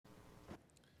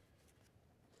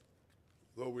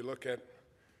Although we look at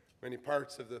many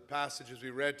parts of the passages we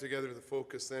read together, the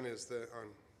focus then is on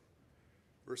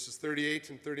verses 38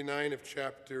 and 39 of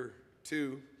chapter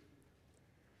 2.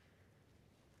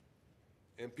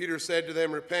 And Peter said to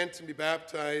them, "Repent and be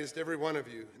baptized, every one of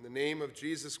you, in the name of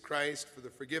Jesus Christ for the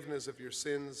forgiveness of your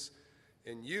sins,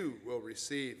 and you will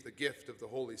receive the gift of the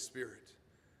Holy Spirit.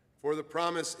 For the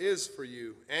promise is for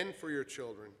you and for your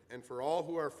children and for all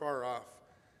who are far off,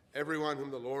 everyone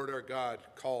whom the Lord our God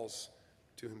calls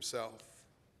to himself."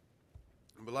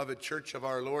 And beloved church of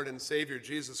our Lord and Savior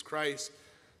Jesus Christ,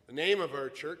 the name of our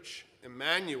church,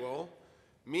 Emmanuel,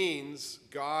 means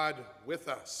God with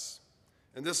us.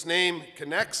 And this name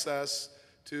connects us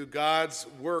to God's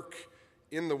work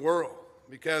in the world,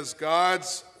 because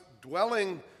God's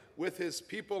dwelling with his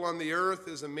people on the earth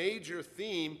is a major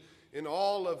theme in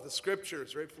all of the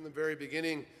scriptures, right from the very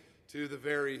beginning to the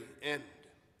very end.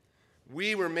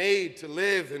 We were made to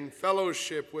live in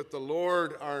fellowship with the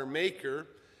Lord our Maker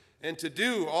and to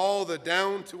do all the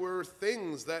down-to-earth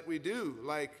things that we do,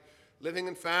 like living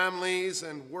in families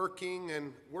and working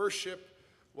and worship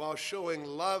while showing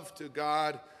love to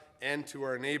God and to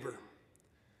our neighbor.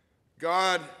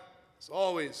 God has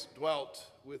always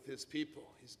dwelt with his people.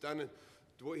 He's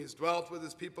dwelt with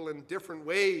his people in different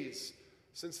ways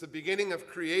since the beginning of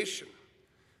creation,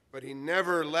 but he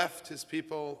never left his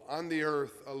people on the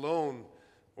earth alone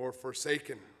or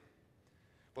forsaken.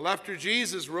 Well, after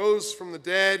Jesus rose from the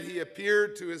dead, he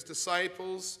appeared to his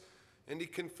disciples, and he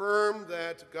confirmed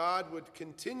that God would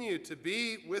continue to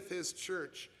be with his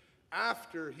church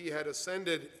after he had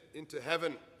ascended into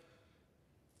heaven,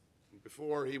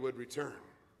 before he would return.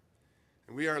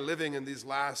 And we are living in these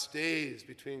last days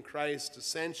between Christ's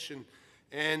ascension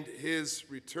and his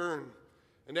return.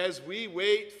 And as we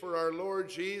wait for our Lord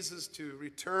Jesus to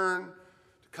return,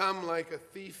 to come like a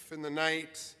thief in the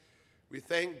night, we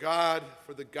thank God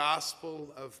for the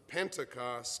gospel of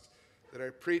Pentecost that I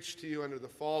preached to you under the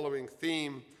following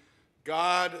theme: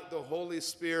 God, the Holy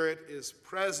Spirit, is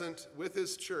present with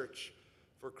his church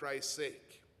for Christ's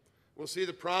sake. We'll see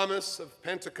the promise of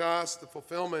Pentecost, the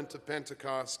fulfillment of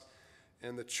Pentecost,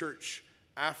 and the church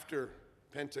after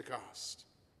Pentecost.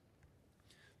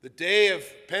 The day of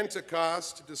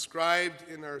Pentecost, described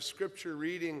in our scripture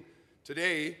reading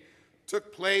today,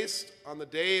 took place on the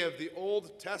day of the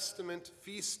Old Testament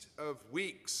Feast of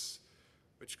Weeks,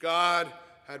 which God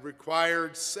had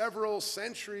required several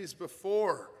centuries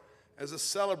before as a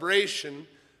celebration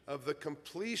of the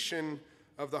completion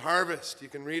of the harvest. You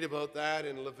can read about that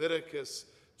in Leviticus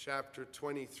chapter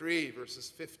 23, verses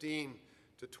 15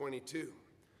 to 22.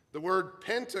 The word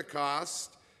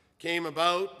Pentecost came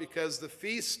about because the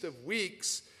Feast of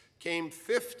Weeks came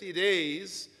 50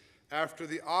 days after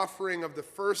the offering of the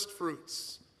first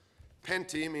fruits.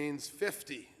 Penti means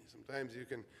 50. Sometimes you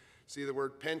can see the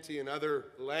word penti in other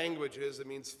languages. It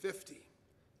means 50.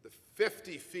 The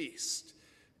 50 feast,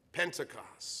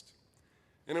 Pentecost.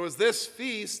 And it was this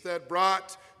feast that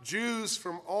brought Jews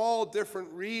from all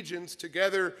different regions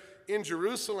together in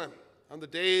Jerusalem on the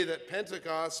day that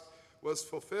Pentecost was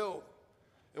fulfilled.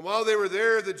 And while they were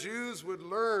there, the Jews would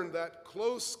learn that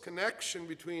close connection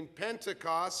between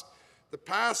Pentecost, the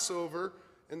Passover,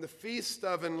 and the Feast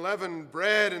of Unleavened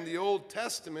Bread in the Old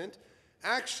Testament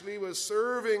actually was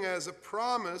serving as a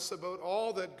promise about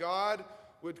all that God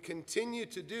would continue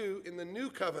to do in the New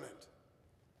Covenant.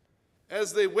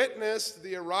 As they witnessed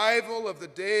the arrival of the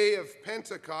day of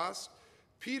Pentecost,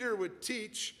 Peter would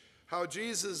teach how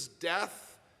Jesus'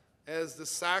 death as the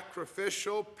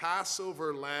sacrificial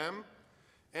Passover lamb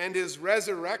and his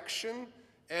resurrection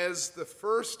as the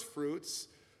first fruits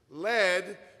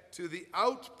led to the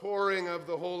outpouring of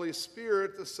the Holy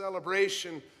Spirit, the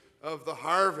celebration of the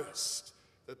harvest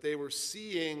that they were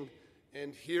seeing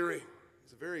and hearing.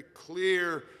 It's a very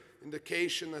clear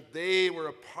indication that they were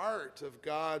a part of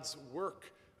God's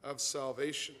work of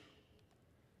salvation.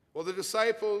 Well, the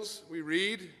disciples, we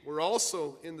read, were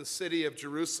also in the city of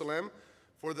Jerusalem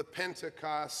for the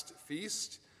Pentecost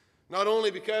feast, not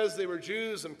only because they were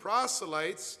Jews and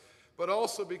proselytes, but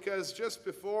also because just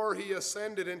before he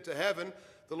ascended into heaven,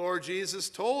 the Lord Jesus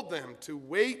told them to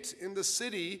wait in the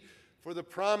city for the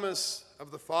promise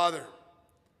of the Father.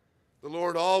 The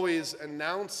Lord always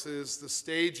announces the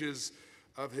stages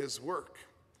of his work.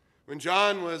 When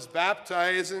John was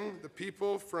baptizing the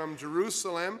people from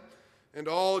Jerusalem and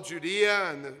all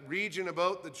Judea and the region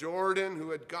about the Jordan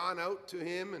who had gone out to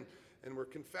him and were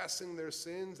confessing their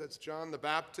sins, that's John the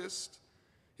Baptist,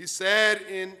 he said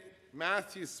in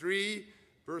Matthew 3,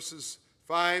 verses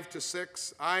 5 to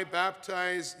 6, I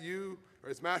baptize you,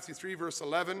 or it's Matthew 3, verse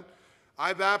 11,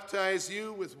 I baptize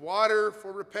you with water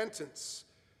for repentance,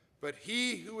 but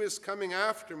he who is coming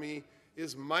after me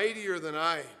is mightier than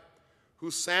I,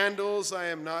 whose sandals I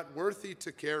am not worthy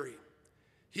to carry.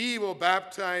 He will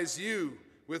baptize you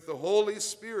with the Holy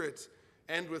Spirit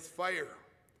and with fire.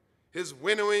 His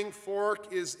winnowing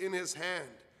fork is in his hand,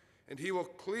 and he will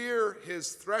clear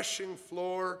his threshing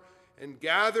floor and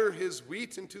gather his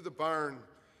wheat into the barn,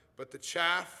 but the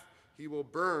chaff he will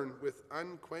burn with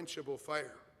unquenchable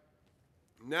fire.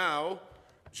 Now,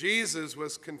 Jesus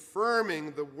was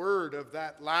confirming the word of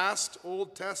that last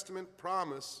Old Testament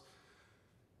promise,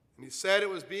 and he said it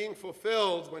was being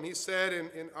fulfilled when he said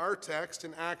in our text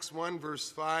in Acts 1 verse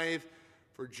 5,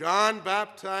 "For John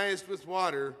baptized with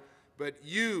water, but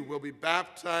you will be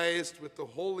baptized with the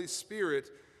Holy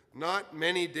Spirit not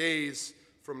many days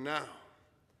from now."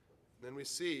 And then we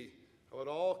see how it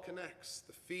all connects.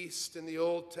 The feast in the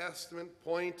Old Testament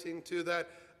pointing to that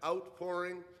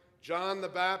outpouring. John the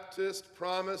Baptist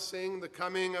promising the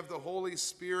coming of the Holy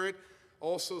Spirit,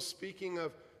 also speaking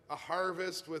of a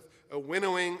harvest with a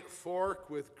winnowing fork,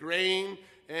 with grain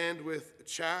and with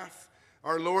chaff.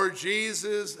 Our Lord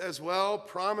Jesus as well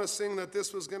promising that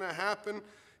this was going to happen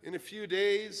in a few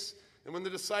days. And when the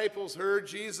disciples heard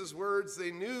Jesus' words,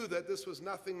 they knew that this was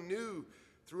nothing new.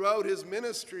 Throughout his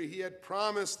ministry, he had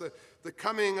promised the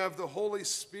coming of the Holy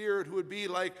Spirit, who would be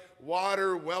like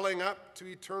water welling up to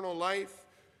eternal life,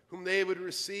 whom they would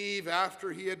receive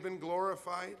after he had been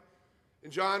glorified.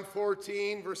 In John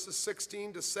 14, verses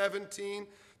 16 to 17,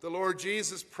 the Lord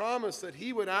Jesus promised that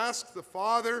he would ask the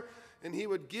Father, and he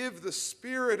would give the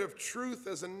Spirit of truth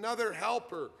as another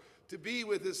helper to be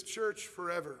with his church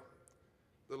forever.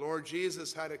 The Lord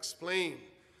Jesus had explained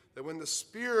that when the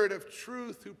Spirit of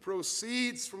truth who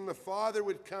proceeds from the Father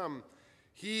would come,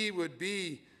 he would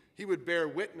bear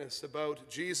witness about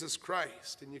Jesus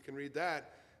Christ. And you can read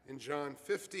that in John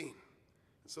 15.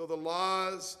 And so the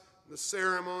laws, the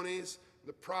ceremonies,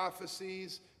 the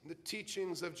prophecies, and the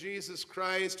teachings of Jesus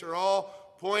Christ are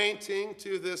all pointing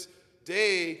to this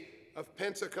day of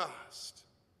Pentecost.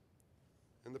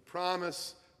 And the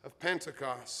promise of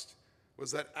Pentecost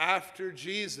was that after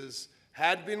Jesus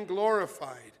had been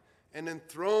glorified and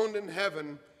enthroned in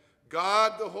heaven,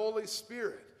 God the Holy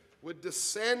Spirit would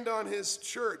descend on his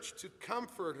church to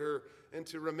comfort her and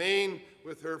to remain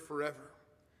with her forever.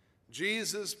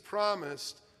 Jesus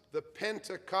promised the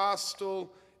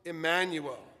Pentecostal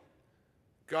Emmanuel,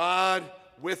 God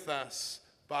with us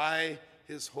by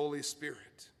his Holy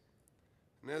Spirit.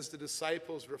 And as the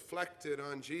disciples reflected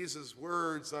on Jesus'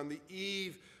 words on the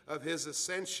eve of his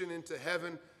ascension into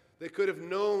heaven, they could have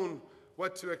known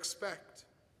what to expect.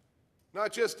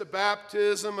 Not just a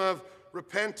baptism of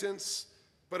repentance,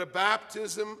 but a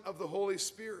baptism of the Holy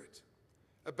Spirit.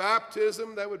 A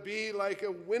baptism that would be like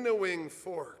a winnowing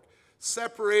fork,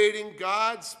 separating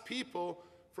God's people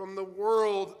from the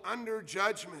world under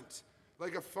judgment,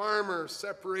 like a farmer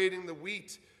separating the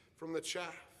wheat from the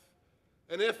chaff.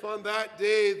 And if on that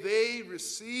day they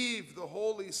receive the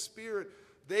Holy Spirit,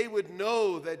 they would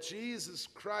know that Jesus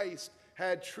Christ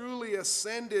had truly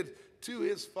ascended to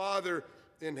his Father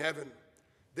in heaven.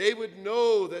 They would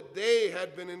know that they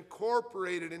had been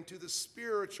incorporated into the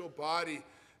spiritual body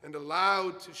and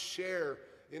allowed to share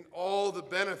in all the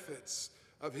benefits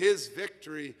of his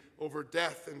victory over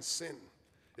death and sin.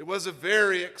 It was a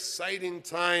very exciting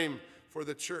time for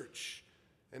the church.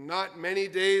 And not many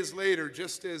days later,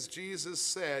 just as Jesus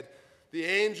said, the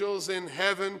angels in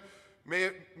heaven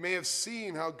may have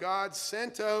seen how God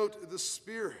sent out the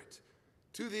Spirit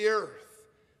to the earth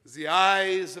as the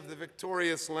eyes of the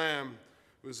victorious Lamb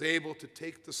was able to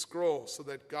take the scroll so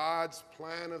that God's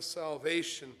plan of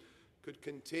salvation could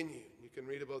continue. You can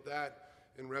read about that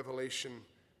in Revelation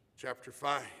chapter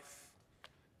 5.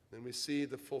 Then we see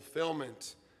the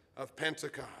fulfillment of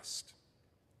Pentecost.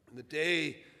 And the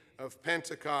day of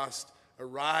Pentecost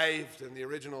arrived, and the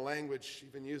original language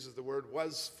even uses the word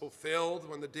was fulfilled.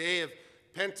 When the day of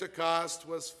Pentecost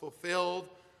was fulfilled,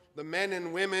 the men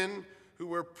and women who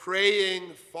were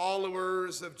praying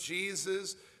followers of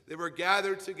Jesus, they were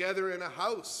gathered together in a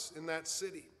house in that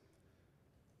city.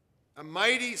 A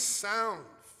mighty sound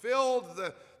filled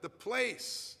the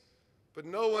place, but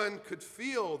no one could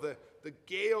feel the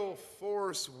gale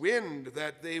force wind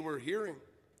that they were hearing.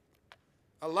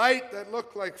 A light that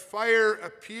looked like fire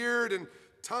appeared, and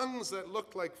tongues that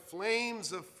looked like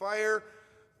flames of fire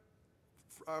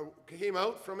came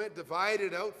out from it,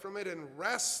 divided out from it, and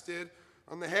rested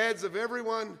on the heads of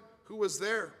everyone who was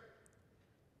there.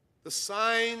 The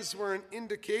signs were an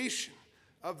indication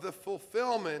of the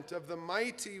fulfillment of the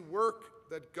mighty work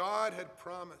that God had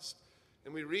promised.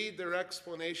 And we read their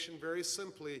explanation very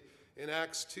simply in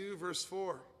Acts 2, verse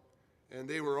 4. And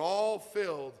they were all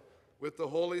filled with the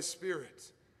Holy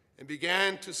Spirit and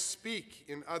began to speak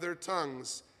in other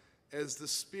tongues as the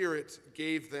Spirit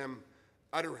gave them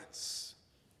utterance.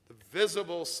 The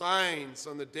visible signs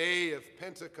on the day of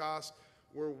Pentecost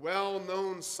were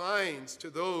well-known signs to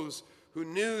those who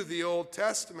knew the Old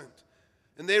Testament,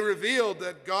 and they revealed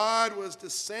that God was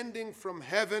descending from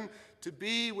heaven to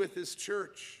be with his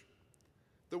church.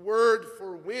 The word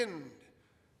for wind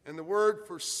and the word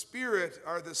for spirit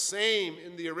are the same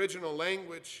in the original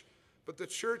language, but the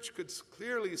church could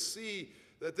clearly see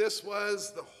that this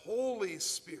was the Holy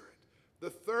Spirit, the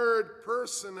third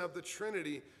person of the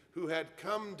Trinity, who had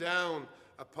come down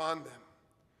upon them.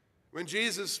 When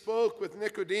Jesus spoke with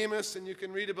Nicodemus, and you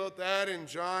can read about that in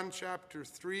John chapter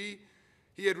 3,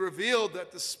 he had revealed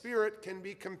that the Spirit can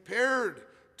be compared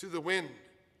to the wind,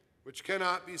 which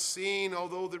cannot be seen,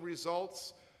 although the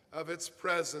results of its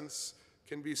presence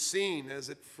can be seen as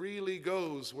it freely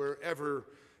goes wherever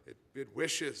it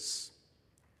wishes.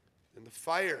 And the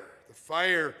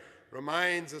fire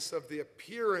reminds us of the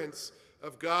appearance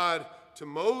of God to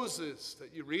Moses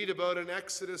that you read about in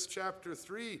Exodus chapter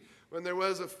 3, when there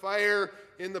was a fire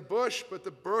in the bush, but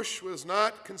the bush was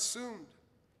not consumed.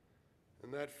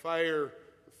 And that fire,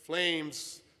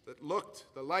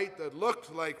 the light that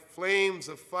looked like flames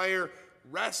of fire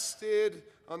rested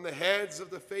on the heads of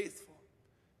the faithful,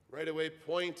 right away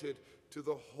pointed to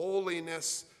the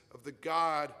holiness of the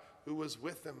God who was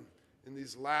with them in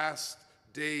these last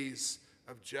days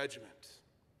of judgment.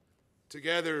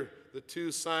 Together, the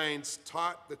two signs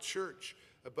taught the church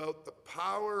about the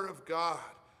power of God,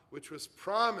 which was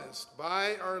promised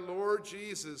by our Lord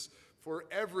Jesus for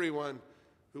everyone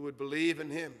who would believe in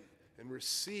him and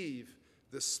receive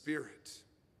the Spirit.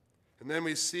 And then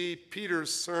we see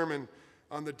Peter's sermon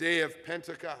on the day of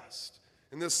Pentecost.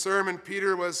 In this sermon,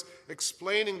 Peter was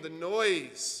explaining the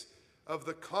noise of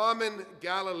the common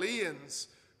Galileans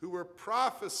who were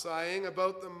prophesying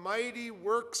about the mighty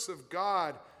works of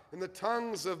God in the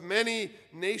tongues of many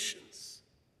nations.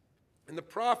 And the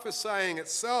prophesying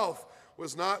itself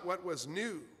was not what was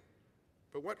new,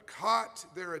 but what caught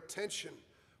their attention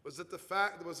was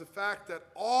the fact that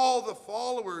all the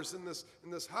followers in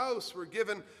this house were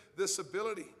given this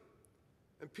ability.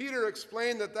 And Peter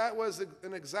explained that was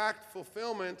an exact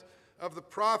fulfillment of the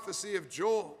prophecy of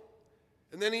Joel.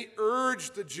 And then he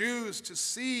urged the Jews to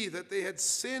see that they had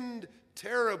sinned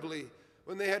terribly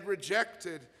when they had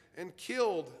rejected and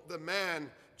killed the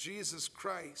man, Jesus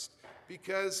Christ,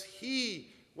 because he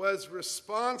was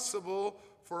responsible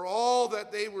for all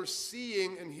that they were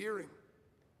seeing and hearing.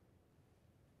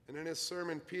 And in his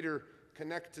sermon, Peter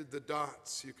connected the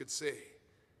dots, you could say.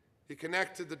 He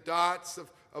connected the dots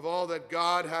of all that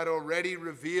God had already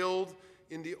revealed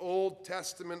in the Old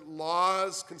Testament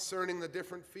laws concerning the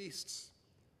different feasts.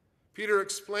 Peter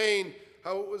explained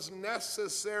how it was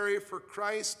necessary for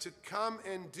Christ to come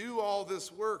and do all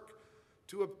this work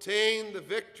to obtain the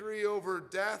victory over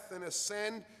death and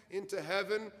ascend into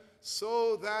heaven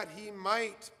so that he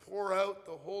might pour out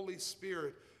the Holy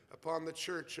Spirit upon the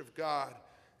church of God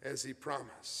as he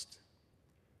promised.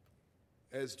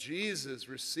 As Jesus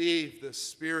received the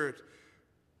Spirit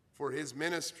for his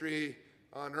ministry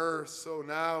on earth, so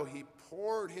now he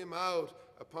poured him out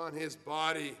upon his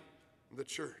body, the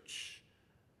church.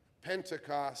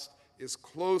 Pentecost is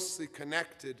closely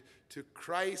connected to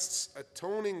Christ's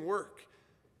atoning work,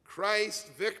 Christ's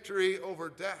victory over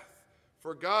death.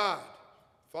 For God,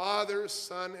 Father,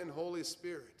 Son, and Holy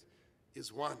Spirit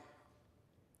is one.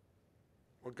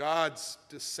 Well, God's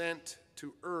descent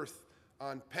to earth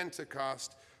on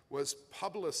Pentecost was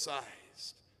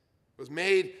publicized, was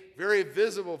made very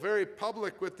visible, very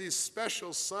public with these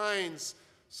special signs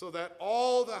so that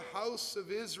all the house of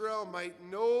Israel might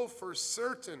know for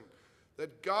certain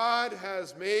that God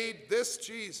has made this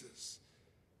Jesus,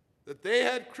 that they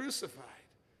had crucified,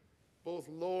 both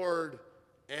Lord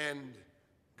and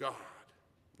God,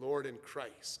 Lord and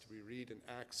Christ. We read in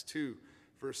Acts 2,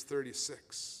 verse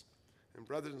 36. And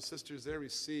brothers and sisters, there we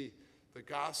see the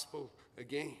gospel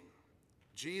again.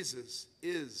 Jesus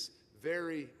is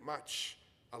very much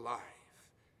alive.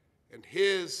 And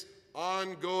his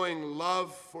ongoing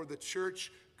love for the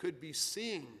church could be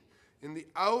seen in the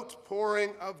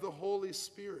outpouring of the Holy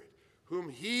Spirit, whom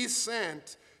he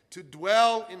sent to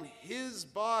dwell in his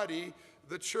body,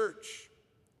 the church.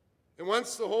 And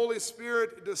once the Holy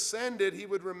Spirit descended, he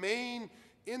would remain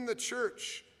in the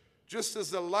church, just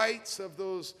as the lights of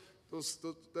those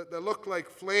that look like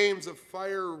flames of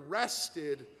fire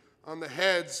rested on the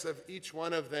heads of each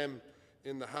one of them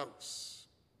in the house.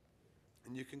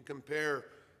 And you can compare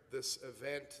this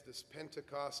event, this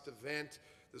Pentecost event,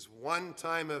 this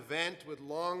one-time event with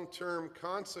long-term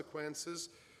consequences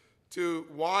to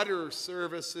water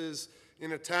services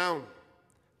in a town.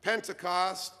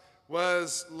 Pentecost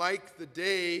was like the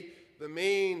day the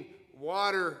main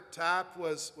water tap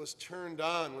was turned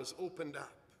on, was opened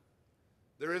up.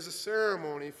 There is a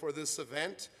ceremony for this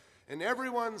event, and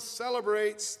everyone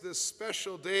celebrates this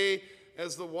special day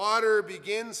as the water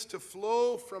begins to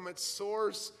flow from its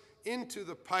source into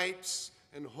the pipes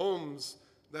and homes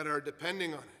that are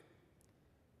depending on it.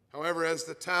 However, as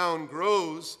the town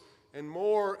grows and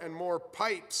more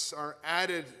pipes are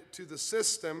added to the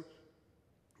system,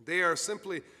 they are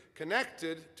simply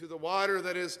connected to the water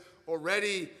that is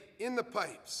already in the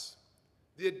pipes.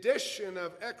 The addition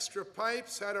of extra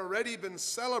pipes had already been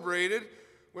celebrated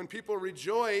when people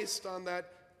rejoiced on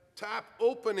that tap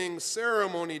opening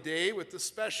ceremony day with the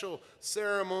special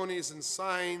ceremonies and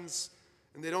signs.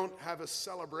 And they don't have a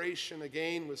celebration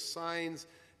again with signs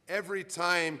every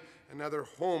time another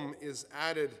home is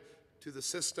added to the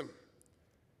system.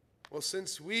 Well,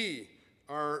 since we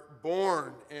are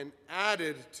born and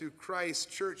added to Christ's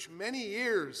church many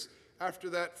years after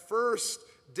that first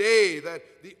day, that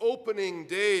the opening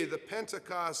day, the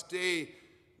Pentecost day,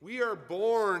 we are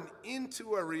born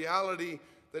into a reality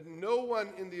that no one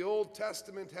in the Old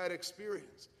Testament had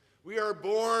experienced. We are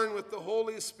born with the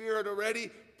Holy Spirit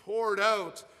already poured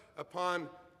out upon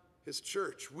his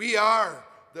church. We are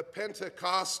the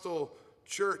Pentecostal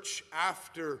church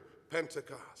after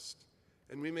Pentecost.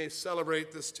 And we may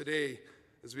celebrate this today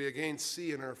as we again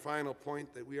see in our final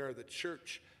point that we are the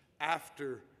church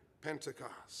after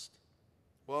Pentecost.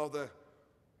 Well, the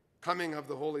coming of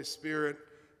the Holy Spirit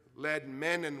led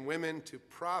men and women to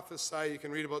prophesy. You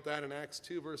can read about that in Acts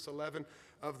 2, verse 11,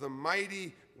 of the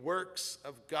mighty works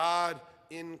of God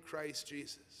in Christ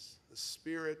Jesus. The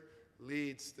Spirit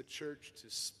leads the church to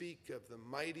speak of the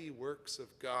mighty works of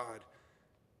God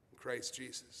in Christ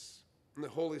Jesus. And the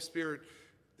Holy Spirit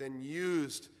then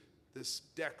used this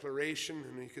declaration,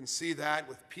 and you can see that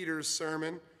with Peter's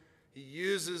sermon. He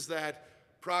uses that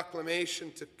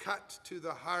proclamation to cut to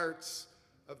the hearts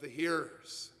of the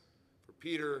hearers. For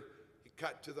Peter, he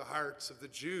cut to the hearts of the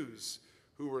Jews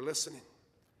who were listening.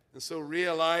 And so,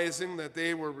 realizing that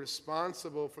they were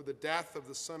responsible for the death of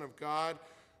the Son of God,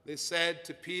 they said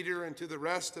to Peter and to the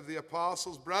rest of the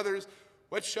apostles, "Brothers,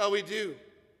 what shall we do?"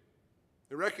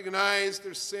 They recognized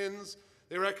their sins.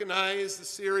 They recognized the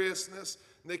seriousness.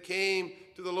 And they came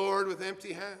to the Lord with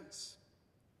empty hands.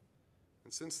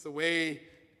 And since the way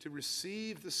to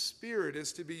receive the Spirit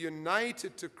is to be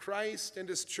united to Christ and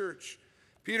his church,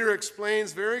 Peter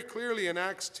explains very clearly in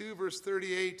Acts 2, verse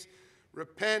 38,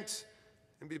 "Repent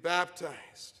and be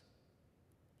baptized,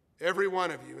 every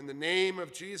one of you, in the name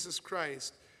of Jesus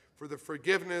Christ, for the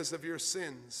forgiveness of your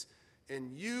sins,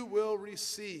 and you will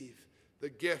receive the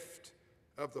gift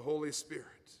of the Holy Spirit."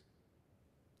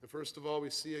 And first of all, we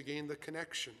see again the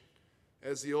connection.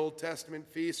 As the Old Testament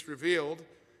feast revealed,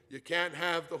 you can't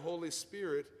have the Holy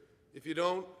Spirit if you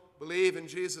don't believe in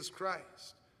Jesus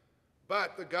Christ.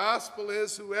 But the gospel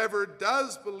is whoever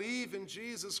does believe in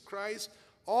Jesus Christ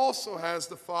also has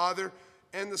the Father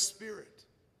and the Spirit.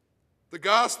 The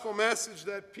gospel message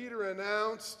that Peter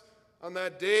announced on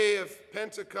that day of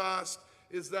Pentecost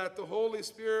is that the Holy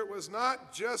Spirit was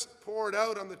not just poured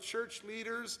out on the church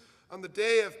leaders on the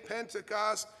day of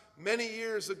Pentecost many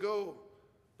years ago,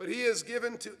 but he is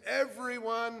given to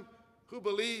everyone who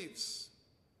believes.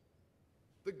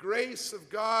 The grace of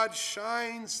God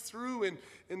shines through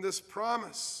in this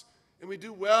promise, and we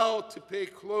do well to pay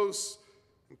close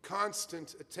and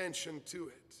constant attention to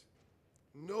it.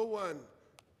 No one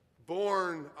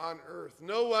born on earth,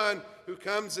 no one who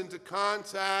comes into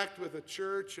contact with the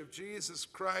church of Jesus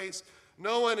Christ,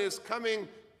 no one is coming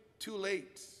too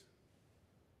late.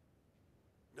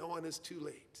 No one is too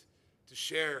late to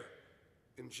share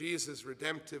in Jesus'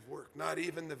 redemptive work, not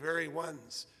even the very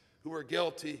ones who were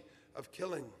guilty of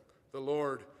killing the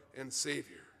Lord and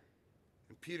Savior.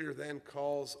 And Peter then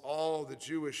calls all the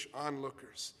Jewish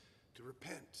onlookers to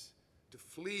repent, to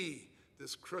flee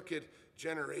this crooked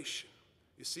generation.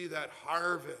 You see that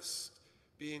harvest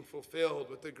being fulfilled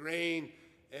with the grain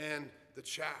and the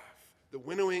chaff, the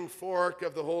winnowing fork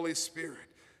of the Holy Spirit,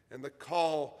 and the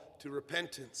call to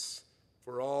repentance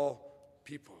for all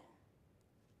people.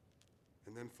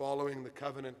 And then following the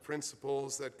covenant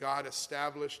principles that God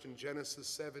established in Genesis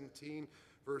 17,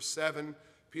 verse 7,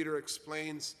 Peter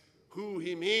explains who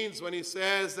he means when he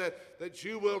says that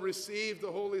you will receive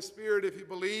the Holy Spirit if you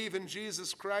believe in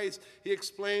Jesus Christ. He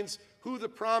explains who the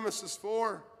promise is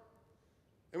for.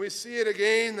 And we see it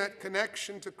again, that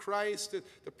connection to Christ,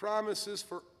 the promises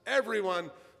for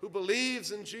everyone who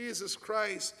believes in Jesus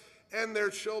Christ and their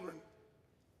children.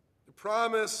 The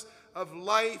promise of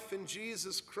life in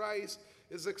Jesus Christ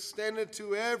is extended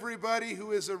to everybody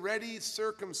who is already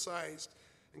circumcised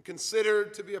and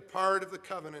considered to be a part of the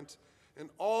covenant, and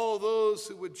all those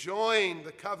who would join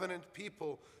the covenant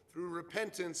people through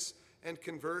repentance and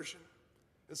conversion.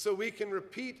 And so we can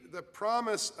repeat the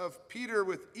promise of Peter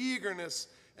with eagerness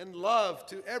and love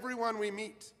to everyone we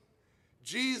meet.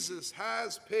 Jesus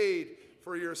has paid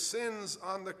for your sins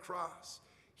on the cross.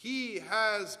 He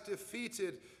has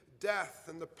defeated death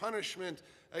and the punishment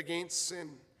against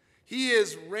sin. He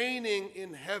is reigning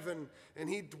in heaven, and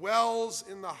he dwells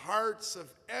in the hearts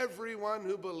of everyone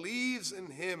who believes in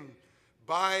him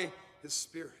by his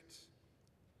Spirit.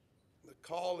 The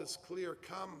call is clear.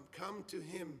 Come to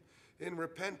him in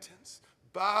repentance.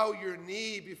 Bow your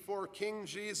knee before King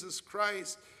Jesus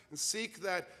Christ and seek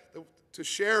to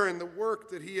share in the work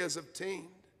that he has obtained.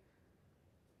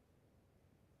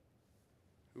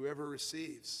 Whoever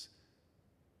receives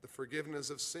the forgiveness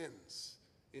of sins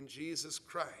in Jesus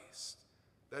Christ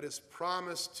that is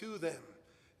promised to them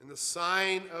in the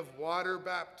sign of water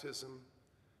baptism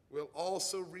will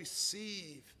also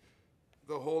receive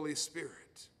the Holy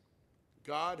Spirit,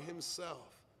 God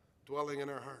himself dwelling in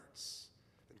our hearts.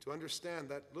 And to understand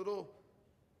that little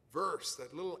verse,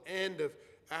 that little end of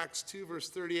Acts 2 verse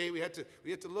 38, we had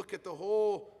to look at the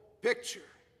whole picture,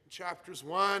 chapters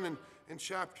 1 and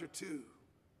chapter 2.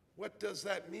 What does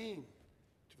that mean,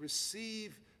 to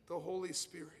receive the Holy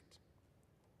Spirit?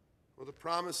 Well, the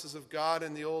promises of God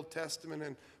in the Old Testament,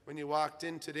 and when you walked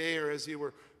in today or as you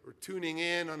were tuning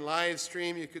in on live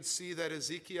stream, you could see that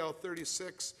Ezekiel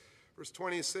 36, verse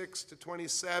 26 to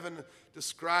 27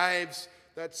 describes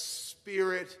that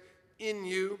Spirit in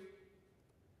you.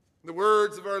 The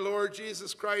words of our Lord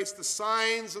Jesus Christ, the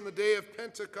signs on the day of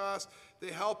Pentecost,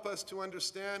 they help us to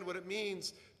understand what it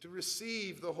means to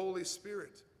receive the Holy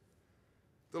Spirit.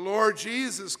 The Lord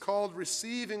Jesus called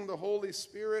receiving the Holy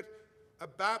Spirit a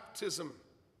baptism,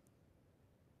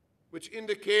 which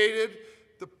indicated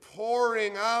the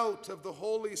pouring out of the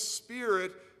Holy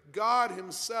Spirit, God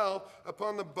himself,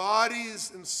 upon the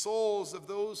bodies and souls of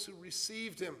those who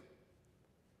received him.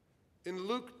 In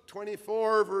Luke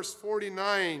 24, verse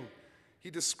 49,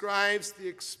 he describes the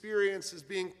experience as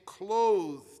being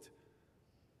clothed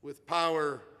with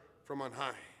power from on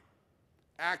high.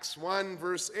 Acts 1,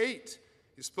 verse 8,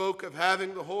 he spoke of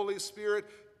having the Holy Spirit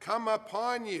come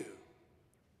upon you,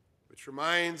 which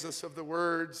reminds us of the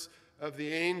words of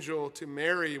the angel to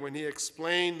Mary when he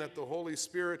explained that the Holy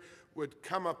Spirit would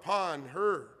come upon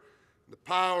her. The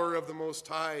power of the Most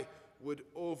High would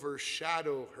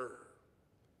overshadow her.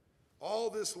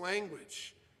 All this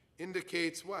language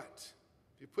indicates what?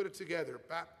 If you put it together,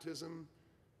 baptism,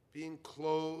 being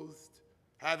clothed,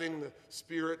 having the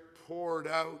Spirit poured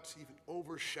out, even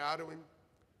overshadowing.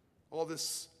 All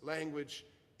this language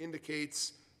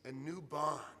indicates a new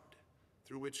bond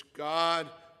through which God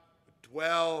would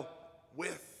dwell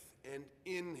with and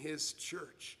in his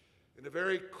church in a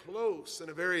very close and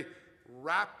a very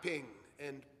wrapping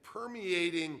and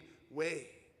permeating way.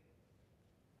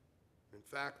 In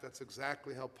fact, that's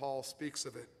exactly how Paul speaks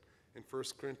of it in 1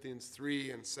 Corinthians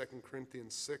 3 and 2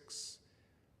 Corinthians 6.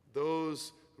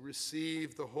 Those who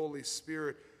receive the Holy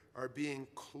Spirit are being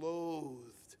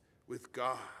clothed with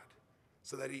God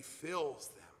so that he fills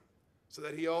them, so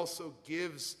that he also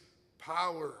gives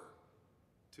power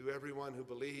to everyone who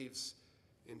believes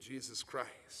in Jesus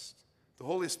Christ. The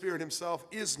Holy Spirit himself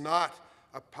is not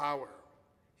a power.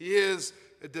 He is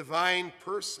a divine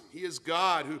person. He is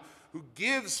God who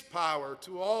gives power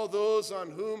to all those on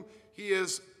whom he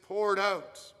is poured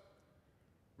out.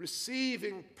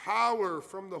 Receiving power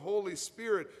from the Holy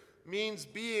Spirit means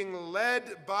being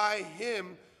led by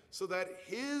him so that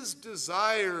his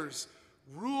desires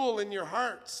rule in your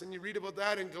hearts. And you read about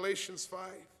that in Galatians 5.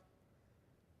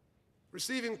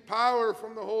 Receiving power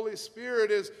from the Holy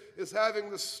Spirit is having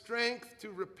the strength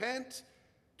to repent,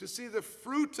 to see the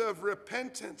fruit of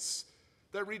repentance,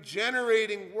 the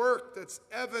regenerating work that's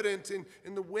evident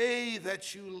in the way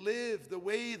that you live, the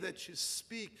way that you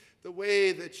speak, the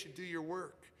way that you do your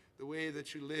work, the way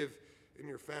that you live in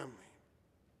your family.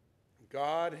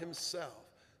 God himself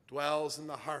dwells in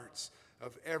the hearts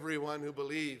of everyone who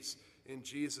believes in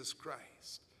Jesus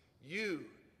Christ. You,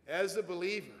 as a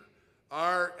believer,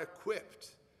 are equipped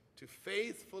to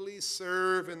faithfully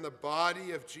serve in the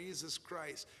body of Jesus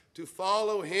Christ, to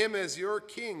follow him as your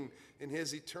king in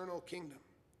his eternal kingdom.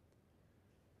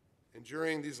 And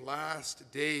during these last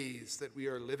days that we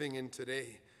are living in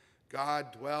today,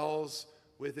 God dwells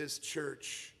with his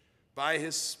church by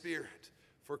his Spirit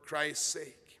for Christ's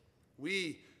sake.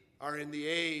 We are in the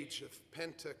age of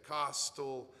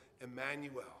Pentecostal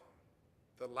Emmanuel,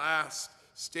 the last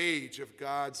stage of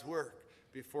God's work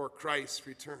before Christ's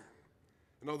return.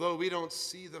 And although we don't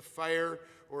see the fire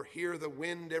or hear the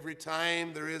wind every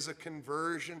time there is a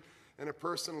conversion and a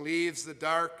person leaves the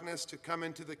darkness to come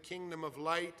into the kingdom of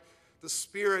light, the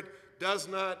Spirit does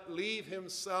not leave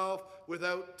himself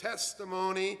without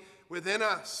testimony within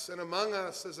us and among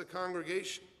us as a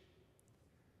congregation.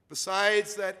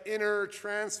 Besides that inner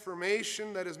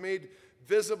transformation that is made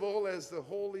visible as the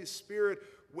Holy Spirit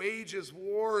wages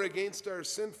war against our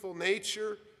sinful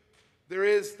nature, there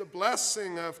is the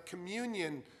blessing of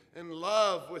communion and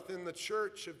love within the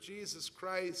church of Jesus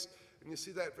Christ. And you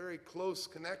see that very close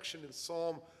connection in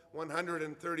Psalm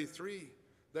 133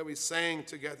 that we sang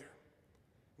together.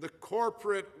 The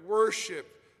corporate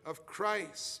worship of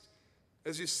Christ,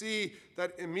 as you see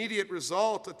that immediate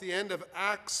result at the end of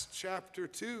Acts chapter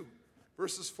 2,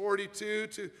 verses 42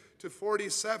 to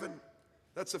 47.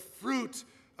 That's a fruit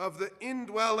of the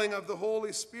indwelling of the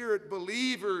Holy Spirit,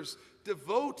 believers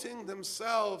devoting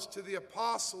themselves to the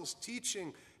apostles'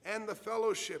 teaching and the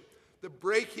fellowship, the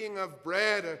breaking of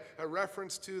bread, a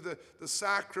reference to the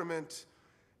sacrament,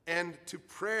 and to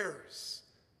prayers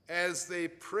as they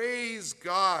praise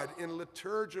God in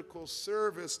liturgical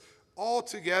service all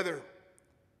together.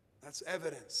 That's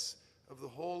evidence of the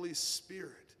Holy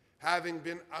Spirit having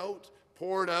been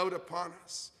poured out upon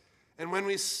us. And when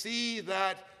we see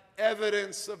that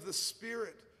evidence of the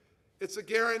Spirit, it's a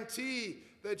guarantee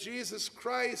that Jesus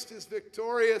Christ is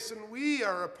victorious and we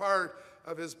are a part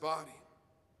of his body.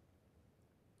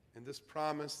 And this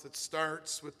promise that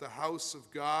starts with the house of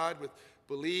God, with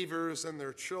believers and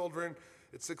their children,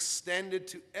 it's extended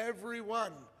to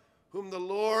everyone whom the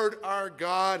Lord our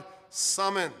God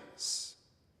summons,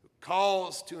 who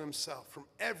calls to himself from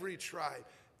every tribe,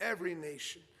 every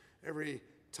nation, every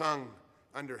tongue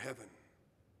under heaven.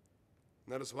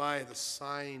 And that is why the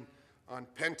sign on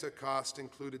Pentecost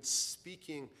included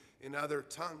speaking in other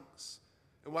tongues,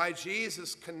 and why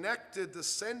Jesus connected the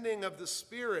sending of the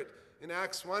Spirit in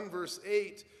Acts 1 verse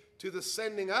 8 to the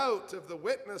sending out of the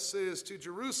witnesses to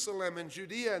Jerusalem and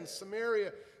Judea and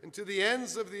Samaria and to the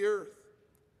ends of the earth.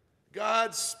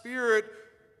 God's Spirit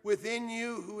within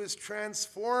you, who is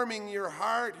transforming your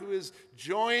heart, who is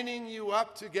joining you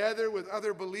up together with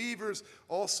other believers,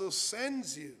 also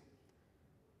sends you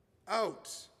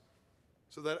out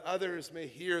so that others may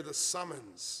hear the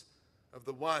summons of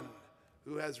the one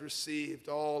who has received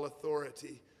all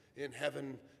authority in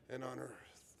heaven and on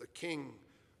earth, the King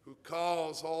who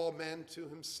calls all men to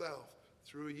himself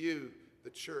through you, the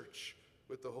church,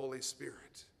 with the Holy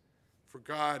Spirit. For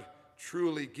God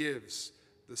truly gives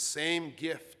the same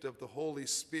gift of the Holy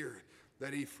Spirit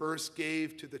that he first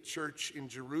gave to the church in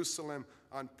Jerusalem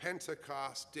on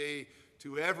Pentecost Day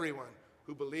to everyone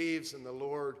who believes in the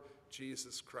Lord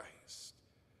Jesus Christ.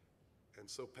 And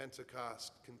so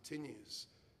Pentecost continues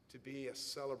to be a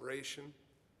celebration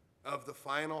of the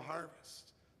final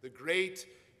harvest, the great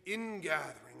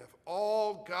ingathering of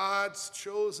all God's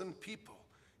chosen people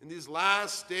in these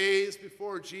last days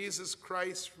before Jesus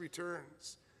Christ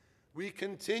returns. We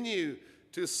continue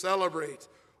to celebrate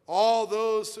all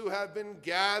those who have been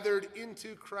gathered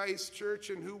into Christ's church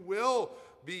and who will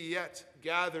be yet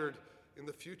gathered in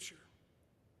the future.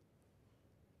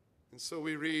 And so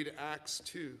we read Acts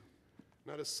 2,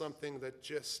 not as something that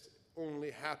just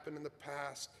only happened in the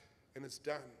past and is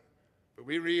done, but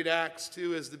we read Acts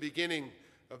 2 as the beginning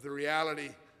of the reality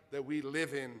that we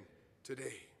live in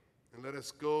today. And let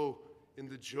us go in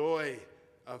the joy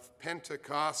of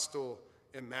Pentecostal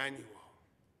Emmanuel.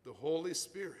 The Holy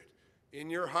Spirit in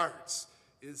your hearts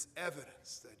is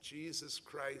evidence that Jesus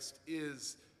Christ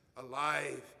is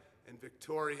alive and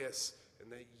victorious, and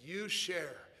that you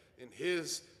share in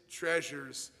his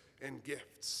treasures and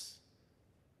gifts.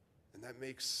 And that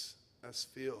makes us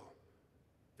feel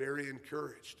very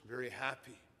encouraged, very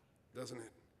happy, doesn't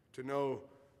it? To know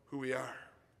who we are.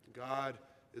 God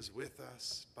is with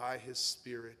us by his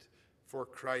Spirit for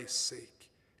Christ's sake,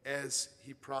 as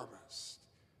he promised.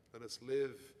 Let us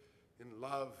live in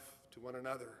love to one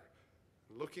another,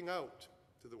 looking out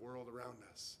to the world around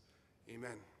us.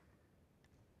 Amen.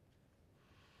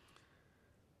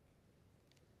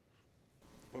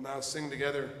 We'll now sing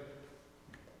together.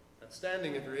 And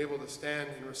standing, if you're able to stand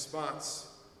in response,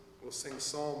 we'll sing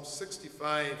Psalm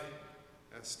 65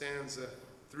 at stanza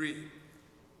 3.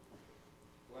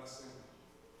 Blessing.